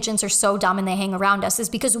reasons pigeons are so dumb and they hang around us is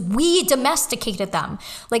because we domesticated them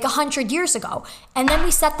like 100 years ago. And then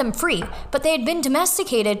we set them free. But they had been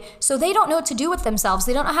domesticated, so they don't know what to do with themselves.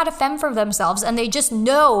 They don't know how to fend for themselves. And they just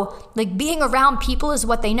know, like, being around people is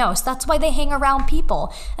what they know. So that's why they hang around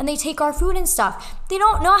people. And they take our food and stuff. They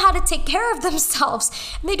don't know how to take care of themselves.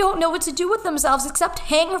 And they don't know what to do with themselves except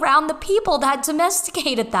hang around the people that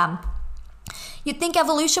domesticated them. You'd think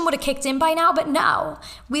evolution would have kicked in by now, but no.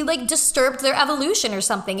 We, like, disturbed their evolution or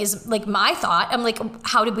something is, like, my thought. I'm like,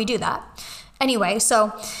 how did we do that? Anyway,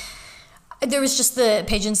 so there was just the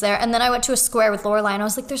pigeons there. And then I went to a square with Lorelai, and I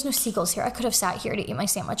was like, there's no seagulls here. I could have sat here to eat my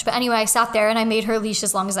sandwich. But anyway, I sat there, and I made her leash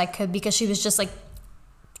as long as I could because she was just, like,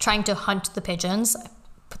 trying to hunt the pigeons. I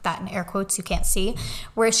put that in air quotes, you can't see.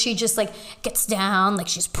 Where she just, like, gets down, like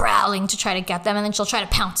she's prowling to try to get them, and then she'll try to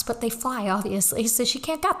pounce. But they fly, obviously, so she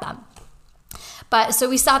can't get them. But so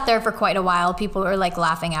we sat there for quite a while. People were like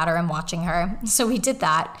laughing at her and watching her. So we did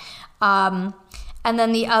that. And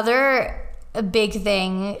then the other big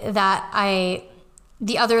thing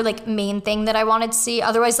the other like main thing that I wanted to see,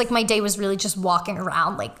 otherwise like my day was really just walking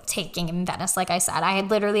around, like taking in Venice. Like I said, I had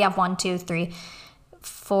literally have 1, 2, 3,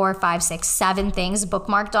 4, 5, 6, 7 things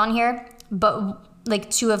bookmarked on here. But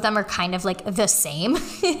like 2 of them are kind of like the same,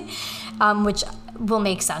 which will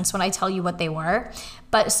make sense when I tell you what they were.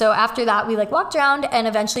 But so after that, we like walked around and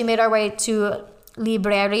eventually made our way to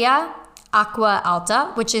Libreria Acqua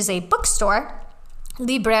Alta, which is a bookstore.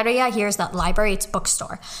 Libreria here is not library, it's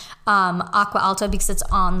bookstore. Acqua Alta because it's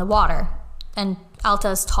on the water and Alta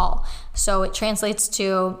is tall. So it translates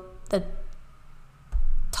to the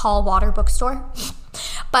tall water bookstore.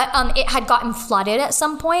 But it had gotten flooded at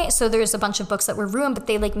some point, so there's a bunch of books that were ruined, but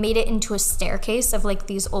they like made it into a staircase of like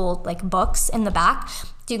these old like books in the back.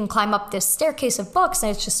 So you can climb up this staircase of books, and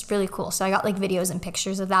it's just really cool. So I got like videos and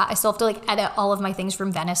pictures of that. I still have to like edit all of my things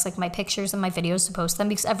from Venice, like my pictures and my videos to post them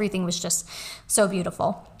because everything was just so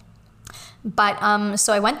beautiful. But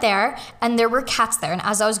so I went there and there were cats there, and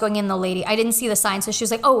as I was going in, the lady, I didn't see the sign, so she was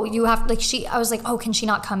like, oh, you have like I was like, oh, can she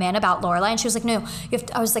not come in about Lorelai? And she was like, no, you have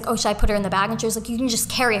to. I was like, oh, should I put her in the bag? And she was like, you can just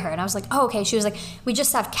carry her. And I was like, oh, okay. She was like, we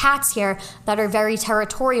just have cats here that are very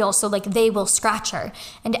territorial, so like they will scratch her.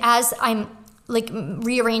 And as I'm like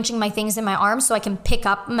rearranging my things in my arms so I can pick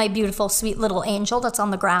up my beautiful sweet little angel that's on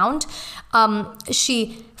the ground,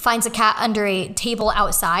 she finds a cat under a table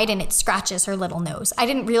outside and it scratches her little nose. I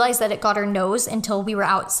didn't realize that it got her nose until we were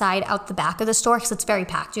outside out the back of the store because it's very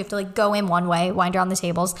packed. You have to like go in one way, wind around the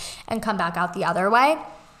tables, and come back out the other way.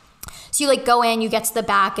 So you like go in, you get to the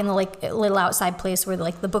back in the like little outside place where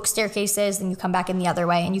like the book staircase is, and you come back in the other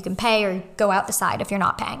way and you can pay or go out the side if you're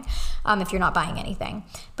not paying, if you're not buying anything.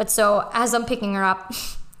 But so as I'm picking her up,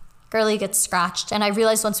 girlie gets scratched, and I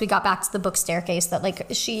realized once we got back to the book staircase that like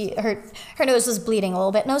her nose was bleeding a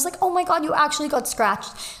little bit, and I was like, oh my god, you actually got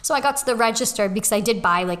scratched. So I got to the register because I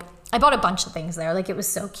bought a bunch of things there. Like it was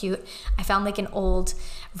so cute. I found like an old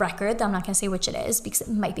record that I'm not gonna say which it is because it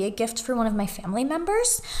might be a gift for one of my family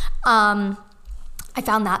members. I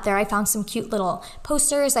found that there. I found some cute little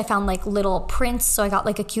posters. I found like little prints. So I got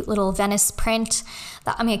like a cute little Venice print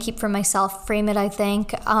that I'm gonna keep for myself, frame it, I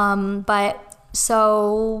think.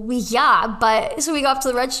 So we got to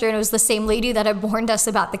the register, and it was the same lady that had warned us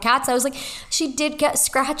about the cats. I was like, she did get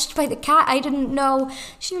scratched by the cat. I didn't know.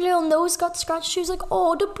 Her little nose got scratched. She was like,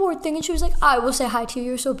 oh, the poor thing. And she was like, I will say hi to you.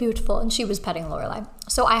 You're so beautiful. And she was petting Lorelai.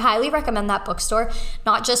 So I highly recommend that bookstore,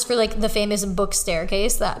 not just for like the famous book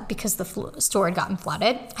staircase that because the store had gotten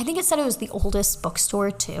flooded. I think it said it was the oldest bookstore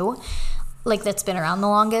too, like that's been around the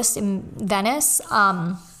longest in Venice.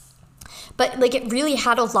 But like it really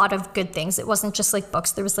had a lot of good things. It wasn't just like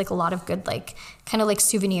books. There was like a lot of good like kind of like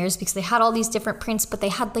souvenirs because they had all these different prints, but they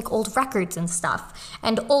had like old records and stuff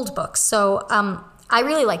and old books. So I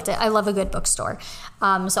really liked it. I love a good bookstore.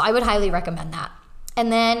 So I would highly recommend that. And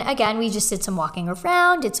then again, we just did some walking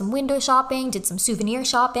around, did some window shopping, did some souvenir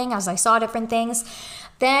shopping as I saw different things.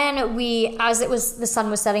 Then the sun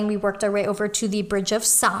was setting, we worked our way over to the Bridge of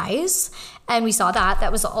Sighs, and we saw that.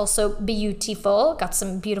 That was also beautiful. Got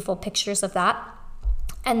some beautiful pictures of that.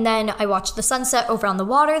 And then I watched the sunset over on the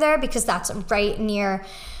water there because that's right near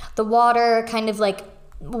the water, kind of like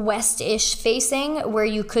west-ish facing, where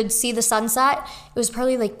you could see the sunset. It was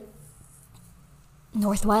probably like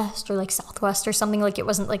northwest or like southwest or something. Like it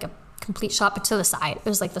wasn't like a complete shot, but to the side. It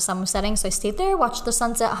was like the sun was setting, so I stayed there, watched the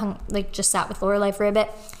sunset, just sat with Lorelai for a bit.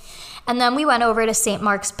 And then we went over to St.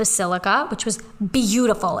 Mark's Basilica, which was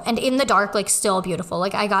beautiful, and in the dark, like still beautiful.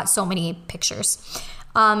 Like I got so many pictures.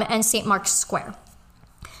 And St. Mark's Square.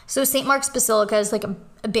 So St. Mark's Basilica is like a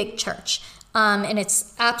big church. And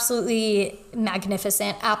it's absolutely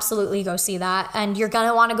magnificent. Absolutely go see that. And you're going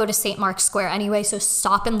to want to go to St. Mark's Square anyway, so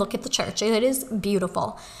stop and look at the church. It is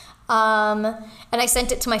beautiful. And I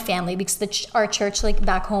sent it to my family because our church, like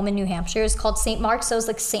back home in New Hampshire, is called St. Mark's. So it was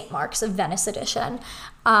like St. Mark's of Venice edition.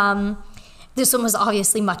 This one was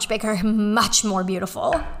obviously much bigger, much more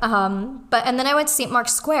beautiful. And then I went to St.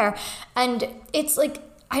 Mark's Square, and it's like,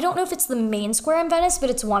 I don't know if it's the main square in Venice, but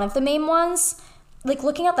it's one of the main ones. Like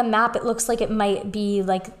looking at the map, it looks like it might be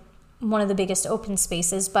like one of the biggest open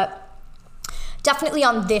spaces, but definitely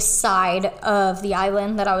on this side of the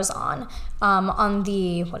island that I was on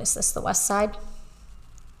the, what is this, the west side?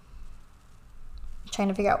 I'm trying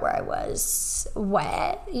to figure out where I was.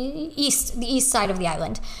 The east side of the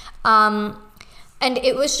island. And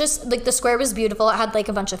it was just like the square was beautiful. It had like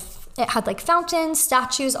it had like fountains,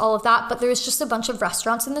 statues, all of that, but there was just a bunch of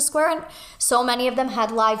restaurants in the square, and so many of them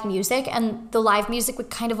had live music, and the live music would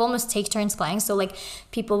kind of almost take turns playing. So like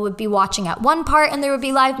people would be watching at one part and there would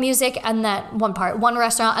be live music, and then one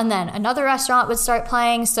restaurant, and then another restaurant would start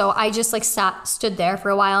playing. So I just like stood there for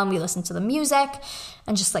a while, and we listened to the music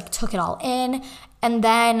and just like took it all in. And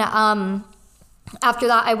then after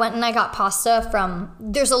that, I went and I got pasta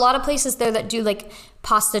there's a lot of places there that do like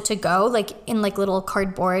pasta to go, like in like little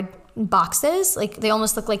cardboard boxes. Like they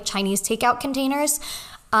almost look like Chinese takeout containers,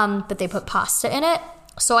 but they put pasta in it.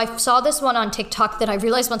 So I saw this one on TikTok that I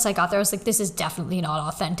realized once I got there, I was like, this is definitely not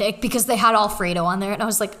authentic, because they had Alfredo on there. And I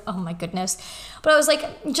was like, oh my goodness. But I was like,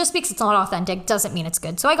 just because it's not authentic doesn't mean it's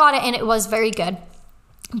good. So I got it, and it was very good.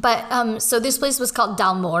 But so this place was called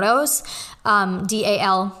Dalmoro's,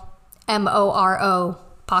 DALMORO''S.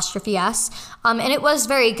 And it was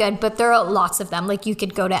very good, but there are lots of them. Like you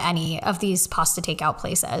could go to any of these pasta takeout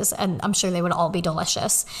places, and I'm sure they would all be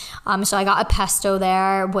delicious. So I got a pesto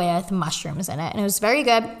there with mushrooms in it, and it was very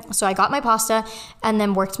good. So I got my pasta and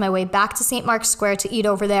then worked my way back to St. Mark's Square to eat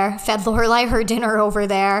over there. Fed Lorelai her dinner over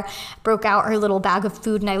there, broke out her little bag of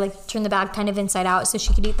food, and I like turned the bag kind of inside out so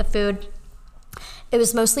she could eat the food. It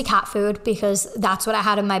was mostly cat food because that's what I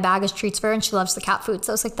had in my bag as treats for her, and she loves the cat food.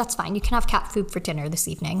 So I was like, that's fine. You can have cat food for dinner this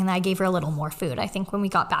evening. And I gave her a little more food, I think, when we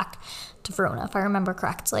got back to Verona, if I remember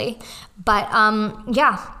correctly. But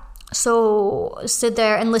yeah, so stood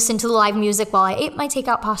there and listened to the live music while I ate my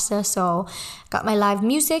takeout pasta. So got my live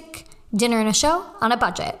music, dinner and a show on a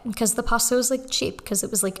budget, because the pasta was like cheap because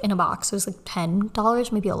it was like in a box. It was like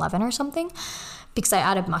 $10, maybe $11 or something, because I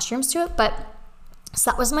added mushrooms to it. But so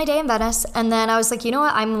that was my day in Venice. And then I was like, you know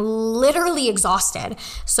what? I'm literally exhausted.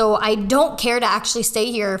 So I don't care to actually stay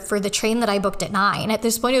here for the train that I booked at 9. At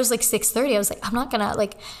this point, it was like 6:30. I was like, I'm going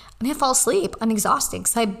to fall asleep. I'm exhausted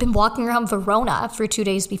because I've been walking around Verona for 2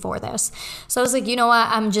 days before this. So I was like, you know what?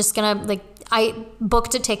 I'm just going to I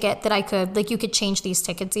booked a ticket that I could, you could change these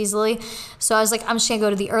tickets easily. So I was like, I'm just going to go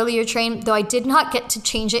to the earlier train, though I did not get to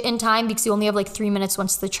change it in time because you only have 3 minutes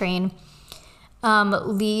once the train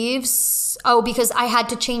leaves. Because I had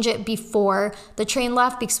to change it before the train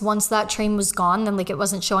left, because once that train was gone, then it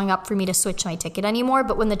wasn't showing up for me to switch my ticket anymore.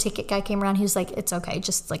 But when the ticket guy came around, he was like, it's okay,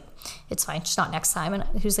 just it's fine, just not next time. And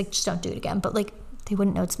he was like, just don't do it again. But they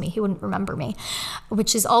wouldn't know it's me, he wouldn't remember me,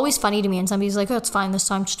 which is always funny to me. And somebody's like, oh, it's fine this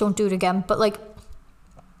time, just don't do it again. But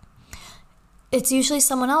it's usually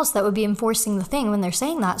someone else that would be enforcing the thing when they're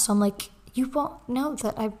saying that. So I'm like, you won't know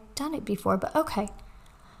that I've done it before, but okay.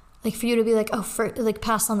 For you to be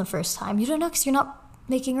pass on the first time. You don't know because you're not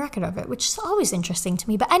making record of it, which is always interesting to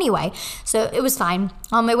me. But anyway, so it was fine.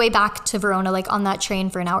 On my way back to Verona, on that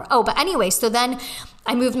train for an hour. Oh, but anyway, so then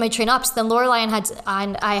I moved my train up. So then Lorelai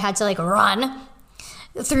and I had to run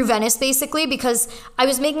through Venice basically, because I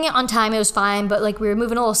was making it on time. It was fine, but like we were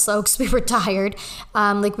moving a little slow because we were tired.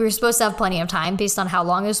 Like we were supposed to have plenty of time based on how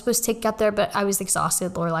long it was supposed to take to get there, but I was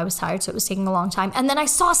exhausted. Lorelai was tired, so it was taking a long time. And then I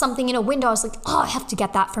saw something in a window. I was like, oh, I have to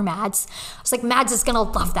get that for Mads. I was like, Mads is gonna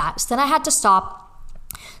love that. So then I had to stop.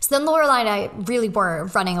 So then Lorelai and I really were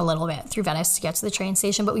running a little bit through Venice to get to the train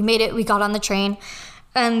station, but we made it. We got on the train,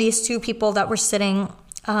 and these two people that were sitting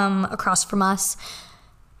across from us,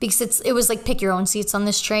 because it was like pick your own seats on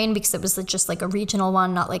this train, because it was just like a regional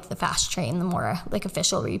one, not like the fast train, the more like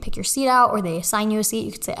official where you pick your seat out or they assign you a seat.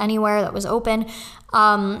 You could sit anywhere that was open.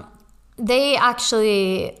 They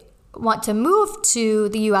actually want to move to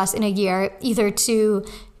the US in a year, either to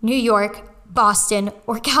New York, Boston,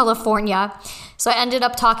 or California. So I ended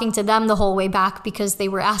up talking to them the whole way back because they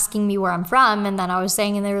were asking me where I'm from, and then I was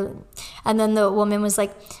saying, and then the woman was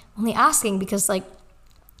like, only asking because like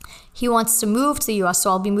he wants to move to the US, so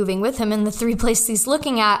I'll be moving with him. And the 3 places he's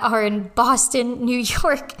looking at are in Boston, New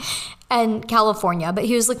York, and California. But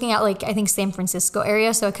he was looking at like, I think San Francisco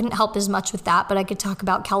area, so I couldn't help as much with that, but I could talk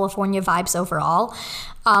about California vibes overall.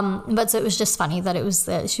 But so it was just funny that it was,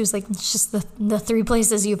 she was like, it's just the 3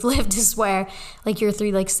 places you've lived is where like your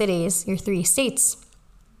 3 like cities, your 3 states,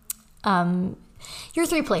 your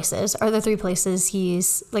 3 places are the 3 places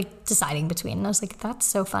he's like deciding between. And I was like, that's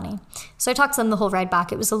so funny. So I talked to them the whole ride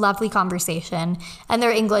back. It was a lovely conversation, and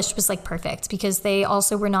their English was like perfect because they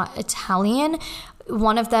also were not Italian.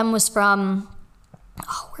 One of them was from,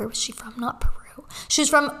 where was she from? Not Peru. She was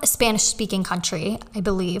from a Spanish-speaking country, I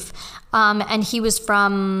believe. And he was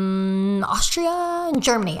from Austria and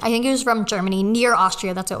Germany. I think he was from Germany, near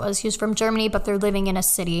Austria. That's what it was. He was from Germany, but they're living in a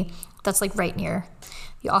city that's like right near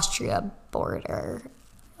the Austria border.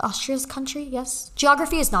 Austria's country, yes.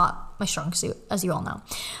 Geography is not my strong suit, as you all know.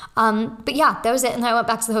 But yeah, that was it. And I went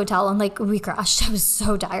back to the hotel and like we crashed. I was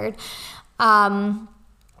so tired.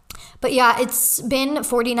 But yeah, it's been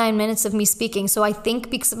 49 minutes of me speaking. So I think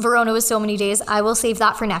because Verona was so many days, I will save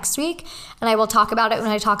that for next week. And I will talk about it when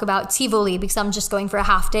I talk about Tivoli, because I'm just going for a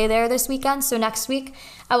half day there this weekend. So next week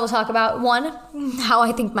I will talk about, 1, how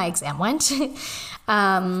I think my exam went.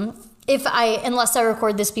 Unless I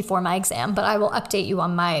record this before my exam, but I will update you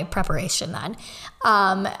on my preparation then.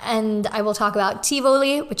 And I will talk about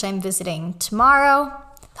Tivoli, which I'm visiting tomorrow.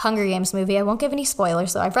 Hunger Games movie. I won't give any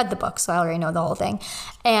spoilers, so I've read the book, so I already know the whole thing.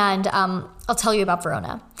 And I'll tell you about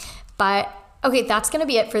Verona. But okay, that's going to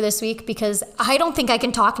be it for this week because I don't think I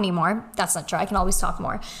can talk anymore. That's not true. I can always talk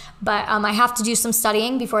more. But I have to do some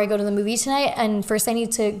studying before I go to the movie tonight. And first I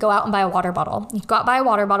need to go out and buy a water bottle. You go out and buy a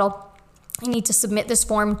water bottle. I need to submit this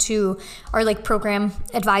form to our like program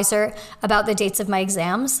advisor about the dates of my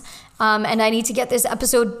exams. And I need to get this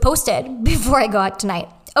episode posted before I go out tonight.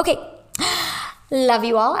 Okay. Love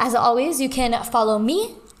you all. As always, you can follow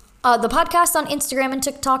me, the podcast on Instagram and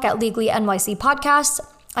TikTok at Legally NYC Podcast.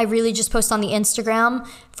 I really just post on the Instagram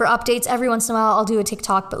for updates. Every once in a while, I'll do a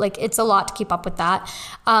TikTok, but like it's a lot to keep up with that.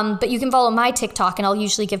 But you can follow my TikTok, and I'll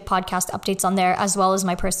usually give podcast updates on there, as well as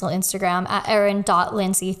my personal Instagram at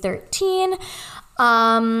erin.lindsay13.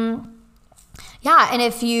 Yeah, and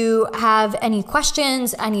if you have any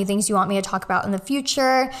questions, any things you want me to talk about in the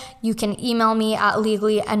future, you can email me at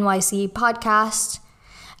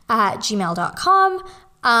legallynycpodcast@gmail.com.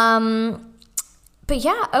 But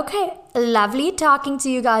yeah, okay. Lovely talking to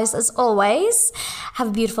you guys as always. Have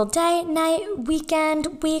a beautiful day, night,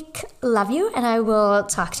 weekend, week. Love you, and I will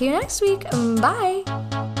talk to you next week. Bye.